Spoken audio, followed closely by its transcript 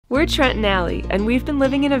We're Trent Allie, and we've been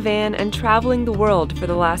living in a van and traveling the world for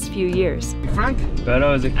the last few years. Frank,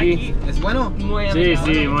 pero es aquí. ¿es bueno? Muy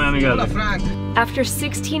amigable. Sí, muy amigable. Hola, Frank. After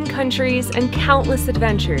 16 countries and countless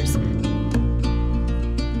adventures,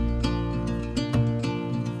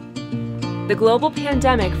 the global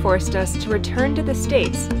pandemic forced us to return to the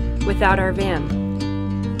States without our van.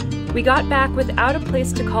 We got back without a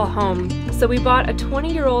place to call home, so we bought a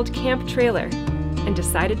 20-year-old camp trailer and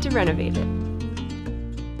decided to renovate it.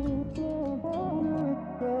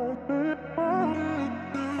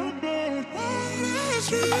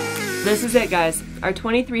 This is it, guys, our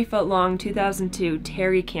 23-foot-long 2002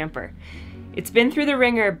 Terry camper. It's been through the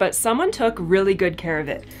ringer, but someone took really good care of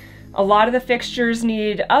it. A lot of the fixtures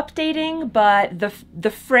need updating, but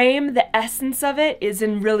the frame, the essence of it, is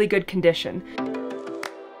in really good condition.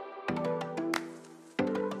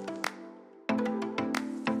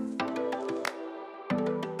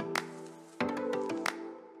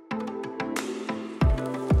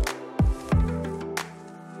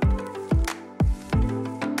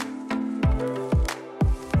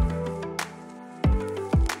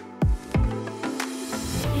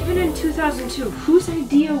 In 2002, whose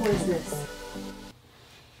idea was this?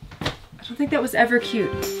 I don't think that was ever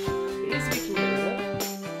cute.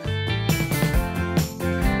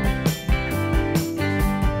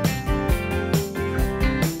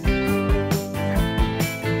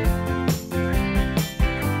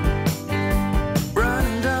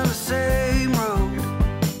 Running down the same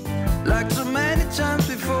road, like so many times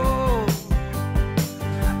before.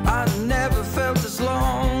 I never felt as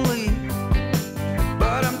lonely.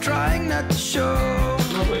 Trying not to show. It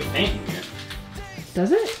smells like paint in here.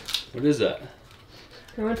 Does it? What is that?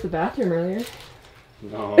 I went to the bathroom earlier.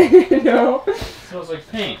 No. No. It smells like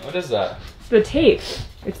paint. What is that? The tape.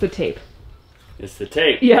 It's the tape. It's the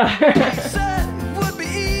tape. Yeah. Said it would be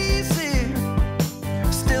easy.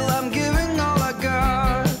 Still I'm giving all I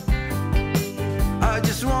got. I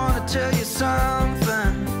just want to tell you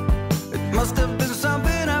something. It must have been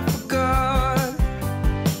something I forgot.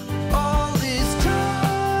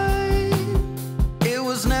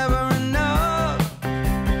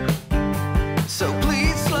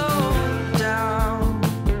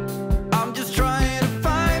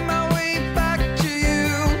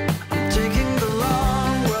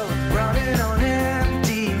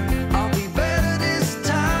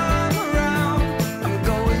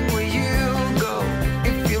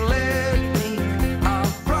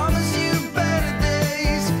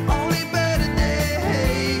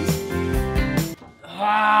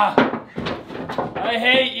 I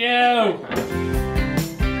hate you!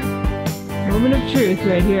 Moment of truth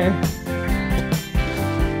right here.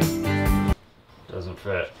 Doesn't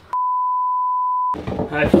fit.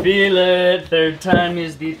 I feel it, third time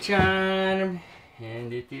is the charm,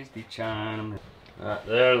 and it is the charm. That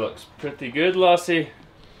there looks pretty good, Lassie.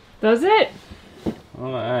 Does it?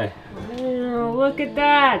 Oh aye. Oh, look at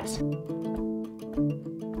that!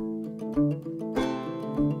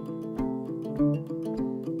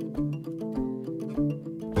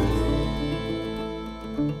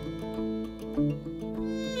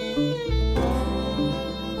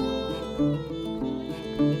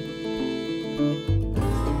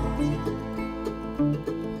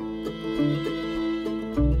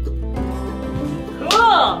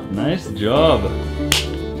 Nice job.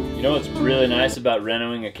 You know what's really nice about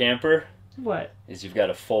renting a camper? What? Is you've got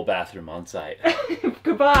a full bathroom on site.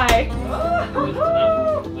 Goodbye.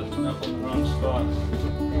 Lifting up on the wrong spot.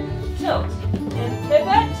 Tilt. And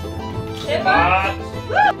pivot. Pivot.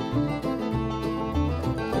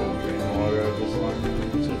 Drink water out of this one.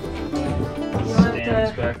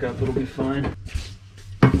 Stands back up, it'll be fine.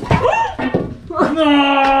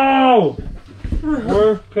 No!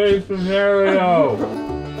 Worst case scenario.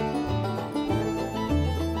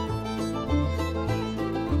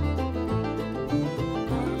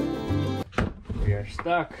 We are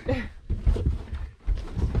stuck.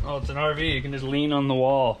 Oh, it's an RV. You can just lean on the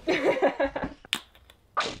wall. Did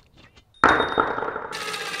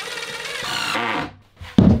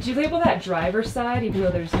you label that driver's side even though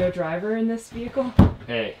there's no driver in this vehicle?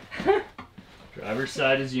 Hey, driver's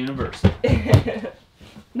side is universal.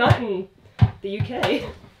 Not in the UK.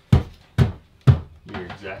 You're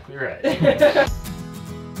exactly right.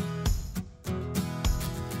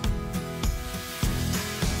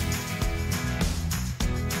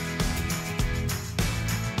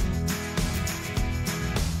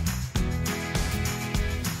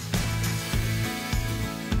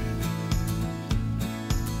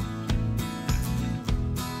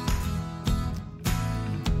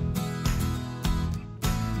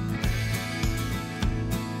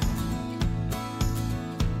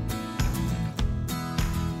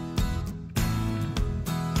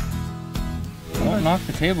 Don't knock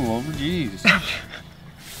the table over, jeez. I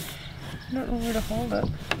don't know where to hold it.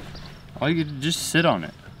 All you could just sit on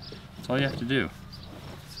it. That's all you have to do.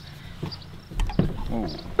 Whoa.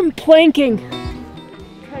 I'm planking.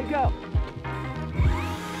 Okay, go.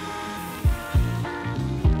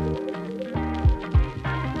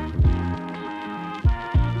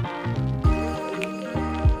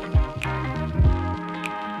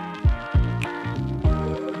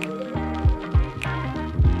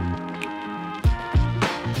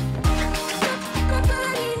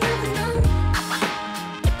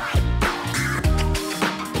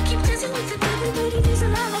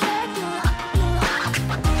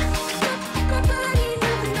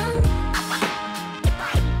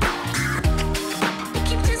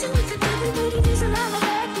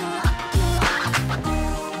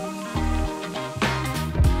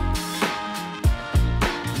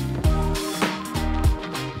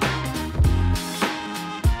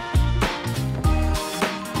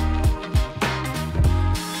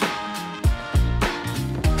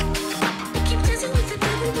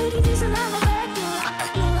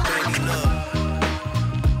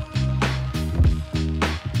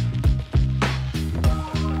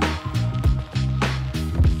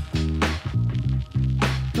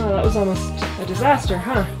 Oh, that was almost a disaster,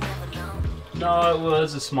 huh? No, it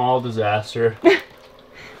was a small disaster.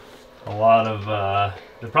 A lot of,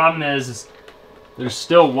 the problem is there's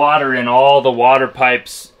still water in all the water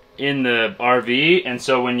pipes in the RV, and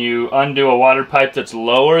so when you undo a water pipe that's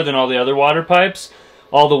lower than all the other water pipes,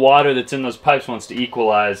 all the water that's in those pipes wants to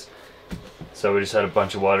equalize. So we just had a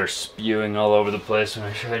bunch of water spewing all over the place when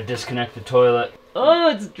I tried to disconnect the toilet. Oh,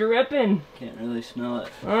 it's dripping. Can't really smell it.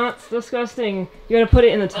 Oh, it's disgusting. You gotta put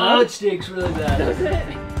it in the tub? Oh, it stinks really bad. Does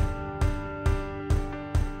it?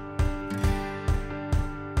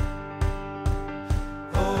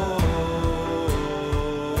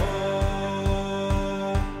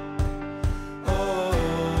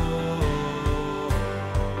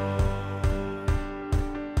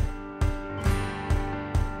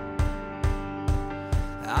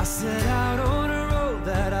 I set out on a road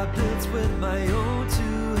that I built with my own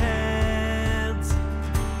two hands.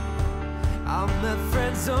 I met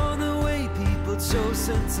friends on the way, people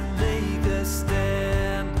chosen to make a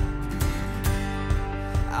stand.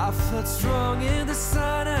 I felt strong in the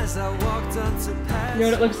sun as I walked onto paths. You know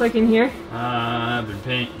what it looks like in here? I've been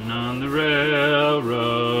painting on the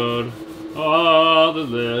railroad all the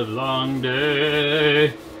live long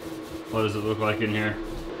day. What does it look like in here?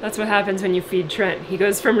 That's what happens when you feed Trent. He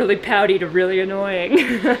goes from really pouty to really annoying.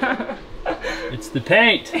 It's the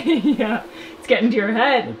paint. Yeah, it's getting to your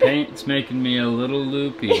head. The paint's making me a little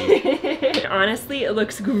loopy. Honestly, it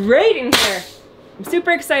looks great in here. I'm super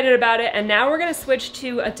excited about it, and now we're gonna switch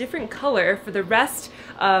to a different color for the rest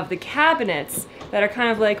of the cabinets that are kind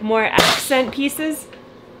of like more accent pieces.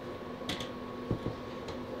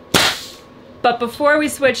 But before we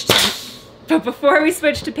switch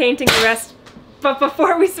to painting the rest, But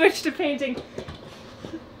before we switch to painting,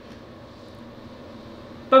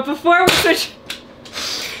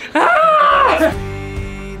 ah!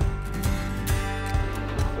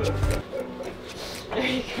 There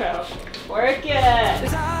you go. Work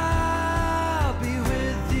it. I'll be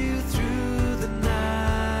with you through the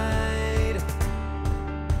night,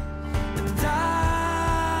 and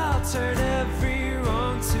I'll turn every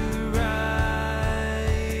wrong to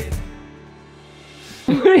right.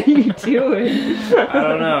 What are you doing? I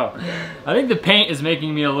don't know. I think the paint is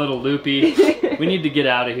making me a little loopy. We need to get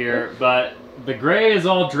out of here, but the gray is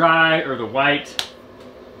all dry, or the white.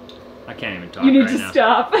 I can't even talk You need right to now.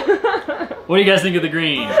 stop. What do you guys think of the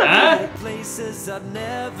green? Huh? Places I've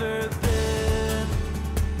never been,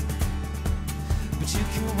 but you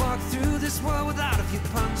can walk through this world without a few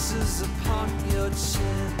punches upon your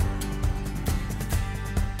chin.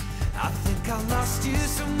 I think I lost you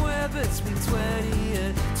somewhere between 20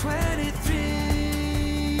 and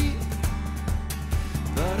 23,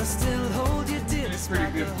 but I still hold you dear. It's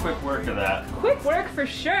pretty good quick work of that. Quick work for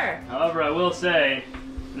sure. However, I will say,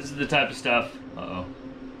 this is the type of stuff. Uh-oh.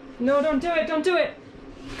 No, don't do it. Don't do it.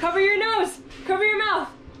 Cover your nose. Cover your mouth.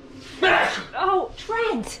 Oh,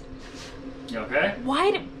 Trent. You okay?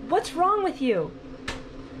 What's wrong with you?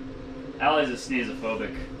 Allie's a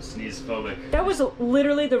sneezophobic. That was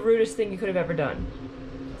literally the rudest thing you could have ever done.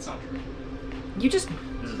 That's not true. You just...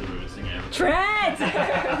 This is the rudest thing I ever done. Trent!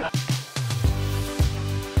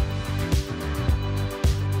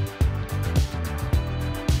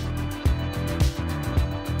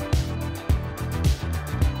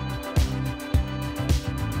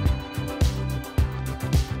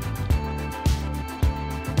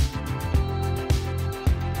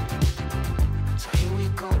 Here we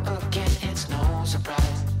go again, it's nose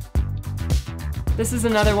This is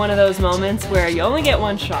another one of those moments where you only get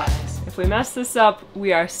one shot. If we mess this up,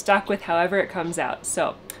 we are stuck with however it comes out.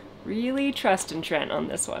 So really trust in Trent on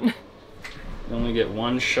this one. You only get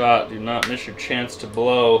one shot. Do not miss your chance to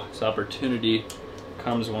blow. This opportunity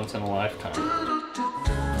comes once in a lifetime.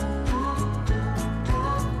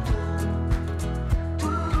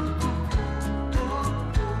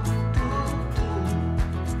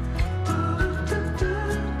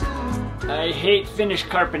 I hate finished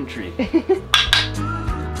carpentry.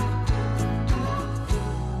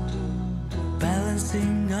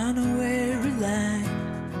 Balancing on a weary line.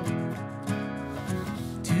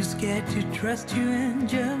 Too scared to trust you and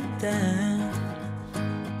jump down.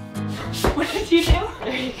 What did you do?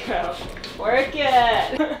 There you go. Work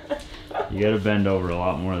it. You gotta bend over a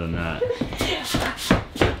lot more than that.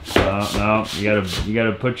 No, you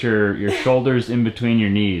gotta put your shoulders in between your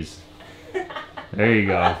knees. There you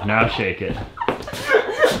go. Now shake it.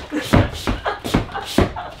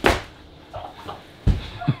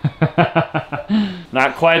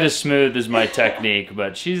 Not quite as smooth as my technique,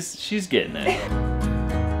 but she's getting it.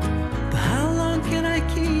 But how long can I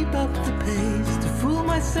keep up the pace? To fool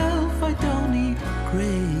myself, I don't need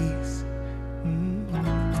grace.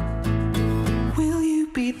 Will you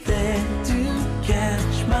be there to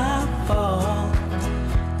catch my fall?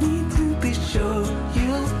 Need to be sure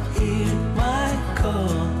you'll hear my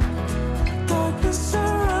call. Darkness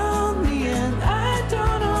around me and I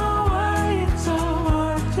don't know why it's so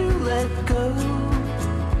hard to let go.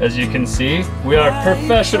 As you can see, we are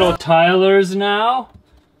professional tilers now.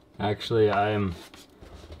 Actually, I am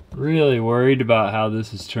really worried about how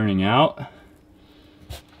this is turning out,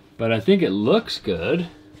 but I think it looks good.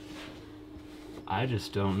 I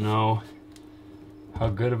just don't know how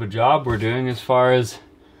good of a job we're doing as far as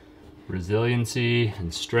resiliency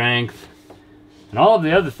and strength and all of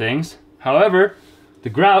the other things. However, the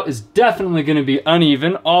grout is definitely going to be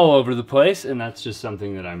uneven all over the place, and that's just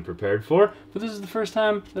something that I'm prepared for. But this is the first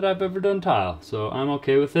time that I've ever done tile, so I'm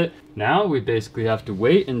okay with it. Now we basically have to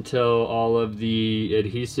wait until all of the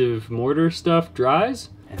adhesive mortar stuff dries,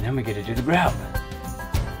 and then we get to do the grout.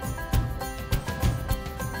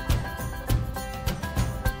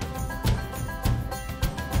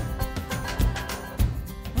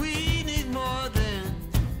 We need more than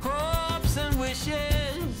hopes and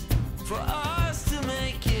wishes for us to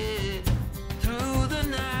make it through the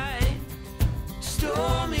night.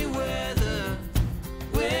 Stormy weather,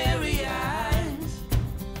 weary eyes,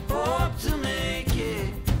 hope to make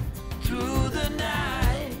it through the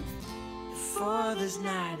night. Before this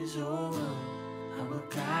night is over, I will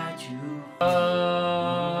guide you.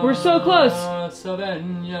 We're so close.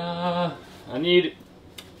 Savannah. I need...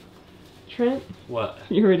 Trent, What?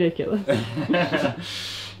 you're ridiculous.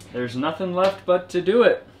 There's nothing left but to do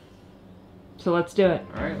it. So let's do it.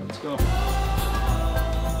 All right, let's go. All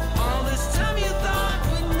this time you thought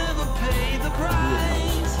we'd never pay the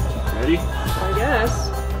price. Ready? I guess.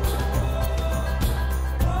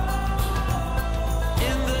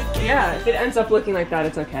 In the Yeah, if it ends up looking like that,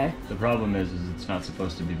 it's okay. The problem is it's not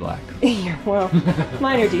supposed to be black. Yeah, well,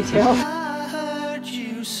 minor detail. I heard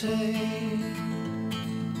you say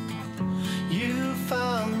you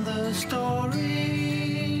found the story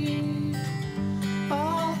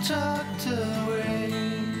all tucked away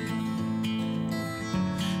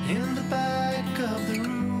in the back of the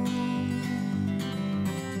room.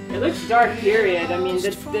 It looks dark, period. I mean,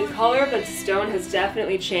 the color of that stone has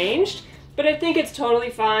definitely changed, but I think it's totally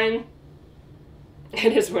fine.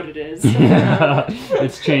 It is what it is.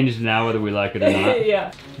 It's changed now whether we like it or not.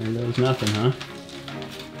 Yeah. There goes nothing, huh?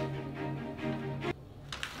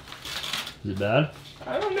 Is it bad?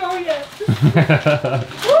 I don't know yet.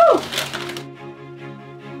 Woo!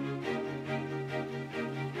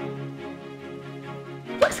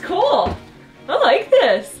 Looks cool. I like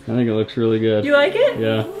this. I think it looks really good. You like it?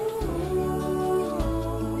 Yeah.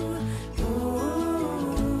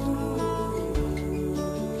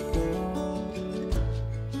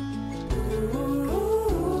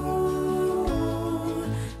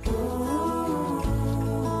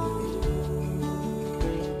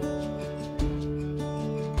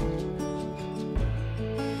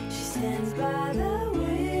 She stands by the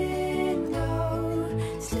window,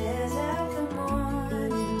 stares at the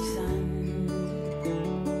morning sun.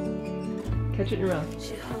 Catch it in your mouth.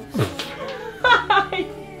 She hopes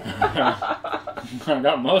I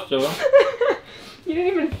got most of them. You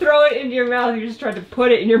didn't even throw it into your mouth, you just tried to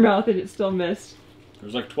put it in your mouth and it still missed.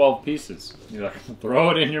 There's like 12 pieces. You like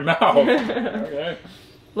throw it in your mouth. Okay.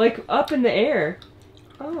 Like up in the air.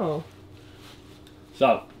 Oh.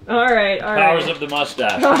 So, Alright, powers alright. of the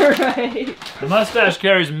mustache. Alright. The mustache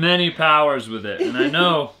carries many powers with it, and I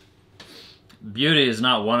know beauty is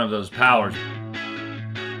not one of those powers.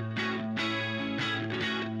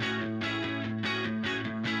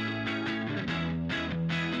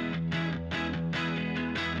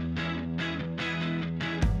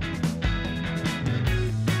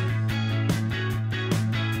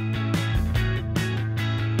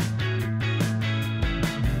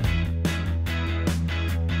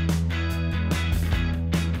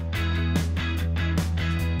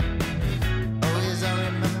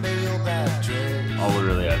 All we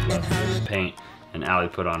really have left is paint, and Allie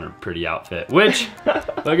put on her pretty outfit, which, look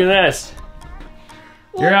at this.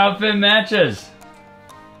 Your outfit matches.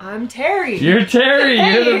 I'm Terry. You're Terry.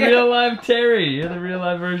 Hey. You're the real life Terry. You're the real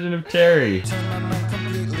life version of Terry.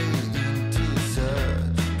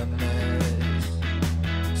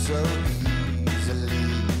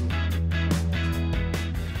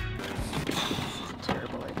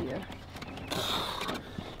 Terrible idea.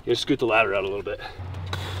 You scoot the ladder out a little bit.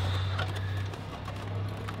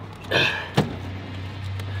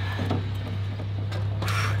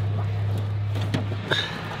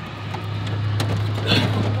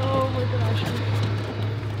 Oh my gosh.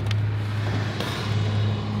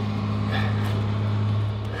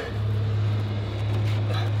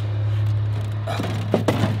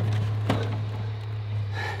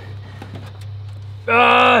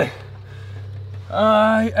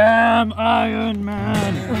 I am Iron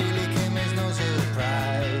Man.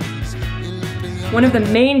 One of the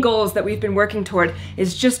main goals that we've been working toward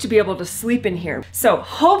is just to be able to sleep in here. So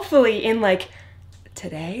hopefully in like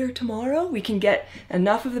today or tomorrow, we can get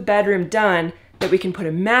enough of the bedroom done that we can put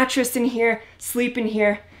a mattress in here, sleep in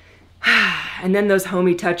here, and then those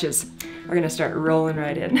homey touches are gonna start rolling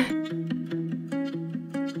right in.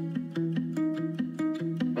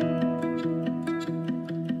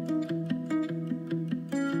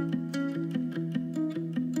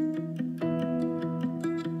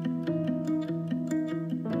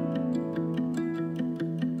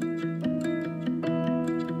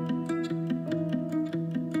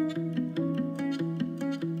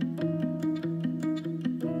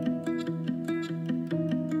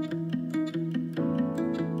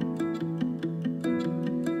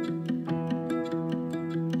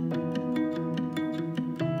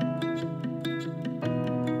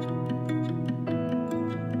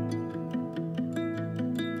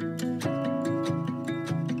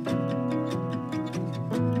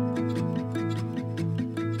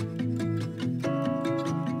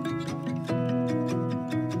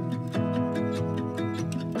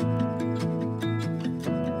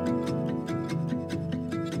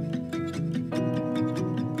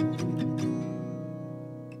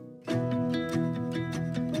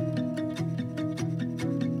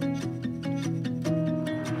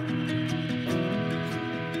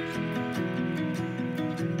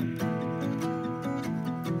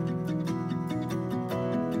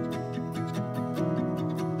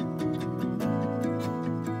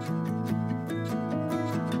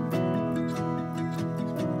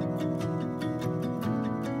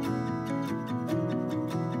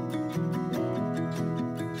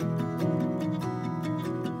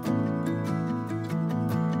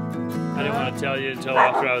 I didn't want to tell you until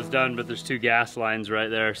after I was done, but there's 2 gas lines right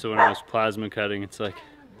there, so when I was plasma cutting, it's like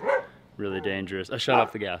really dangerous. I shut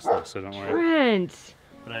off the gas though, so don't worry. Trent!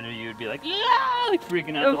 But I knew you would be like, yeah, like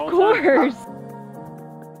freaking out the whole Of time. course!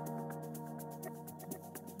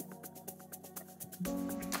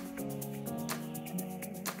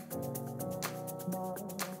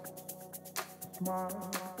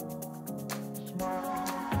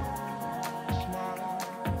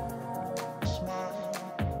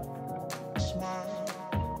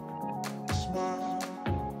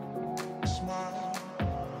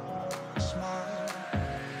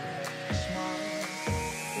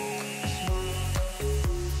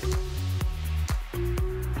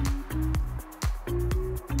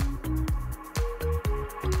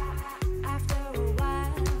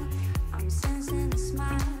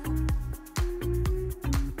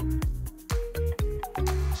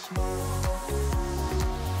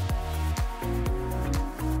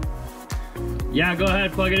 Yeah, go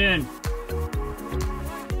ahead, plug it in.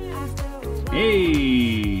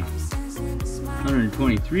 Hey,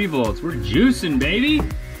 123 volts. We're juicing, baby.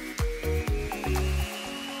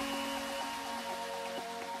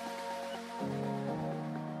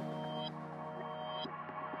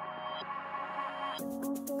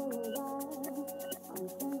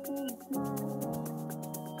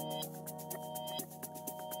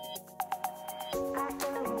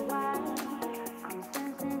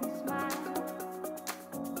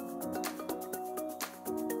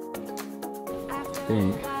 I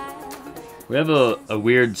think We have a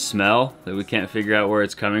weird smell that we can't figure out where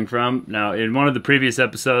it's coming from. Now, in one of the previous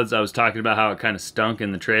episodes, I was talking about how it kind of stunk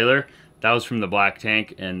in the trailer. That was from the black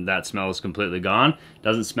tank, and that smell is completely gone.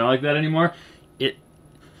 Doesn't smell like that anymore. It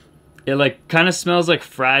like kind of smells like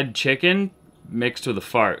fried chicken mixed with a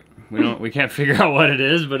fart. We can't figure out what it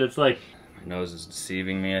is, but it's like, my nose is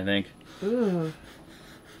deceiving me, I think. Ooh.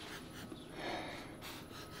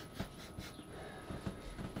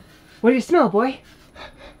 What do you smell, boy?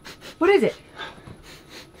 What is it?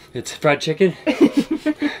 It's fried chicken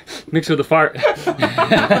mixed with a fart.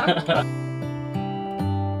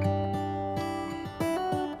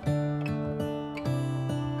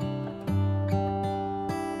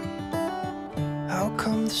 How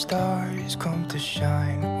come the stars come to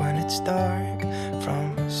shine when it's dark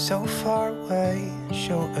from so far away and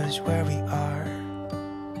show us where we are?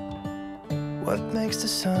 What makes the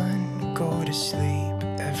sun go to sleep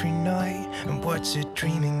every night, and what's it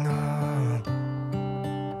dreaming of?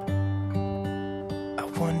 I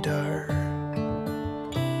wonder.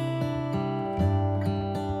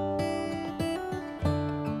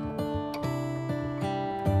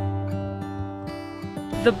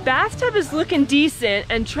 The bathtub is looking decent,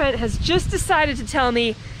 and Trent has just decided to tell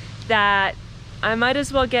me that I might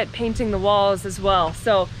as well get painting the walls as well.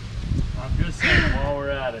 So I'm just saying, while we're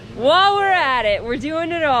at it. While we're at it, we're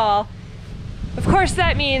doing it all. Of course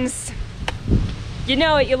that means, you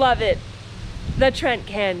know it, you love it, the Trent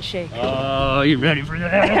can shake. Oh, you ready for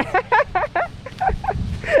that?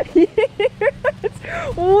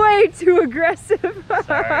 It's way too aggressive.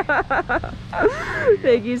 Sorry.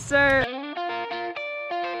 Thank you, sir.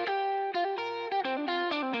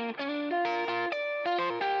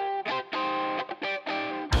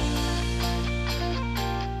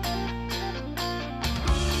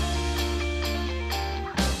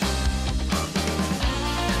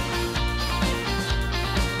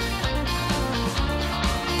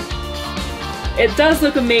 It does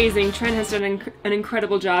look amazing. Trent has done an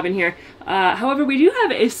incredible job in here. However, we do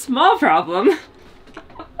have a small problem.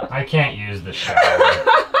 I can't use the shower.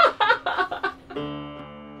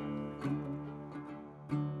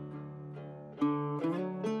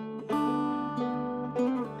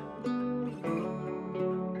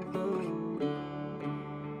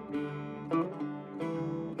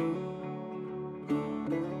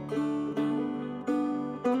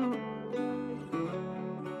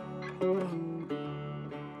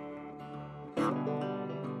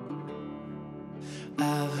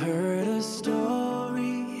 I've heard a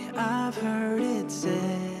story, I've heard it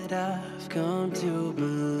said, I've come to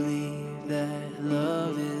believe that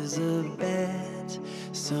love is a bet.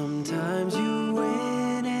 Sometimes you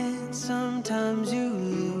win and sometimes you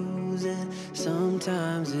lose, and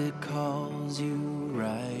sometimes it calls you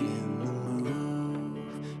right in the move.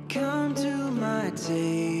 Come to my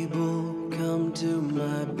table, come to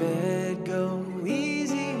my bed, go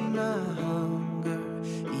easy my hunger,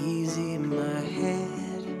 easy my head,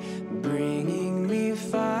 bringing me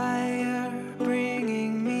fire,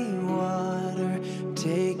 bringing me water,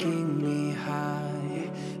 taking me high,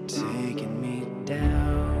 taking me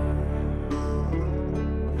down.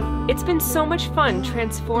 It's been so much fun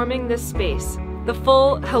transforming this space. The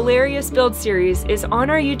full Hilarious Build series is on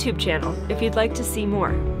our YouTube channel if you'd like to see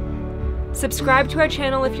more. Subscribe to our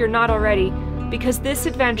channel if you're not already, because this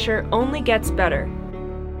adventure only gets better.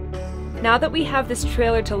 Now that we have this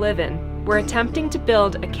trailer to live in, we're attempting to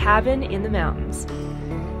build a cabin in the mountains.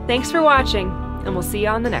 Thanks for watching, and we'll see you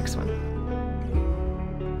on the next one.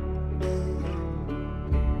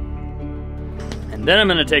 And then I'm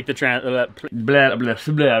gonna take the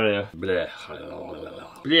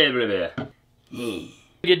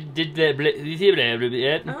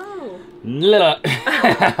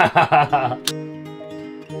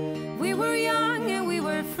We were young and we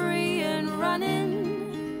were free and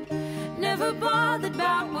running, never bothered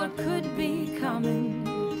about what could be coming.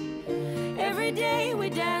 Every day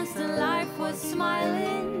we danced and life was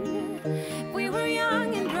smiling. We were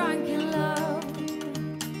young and drunk and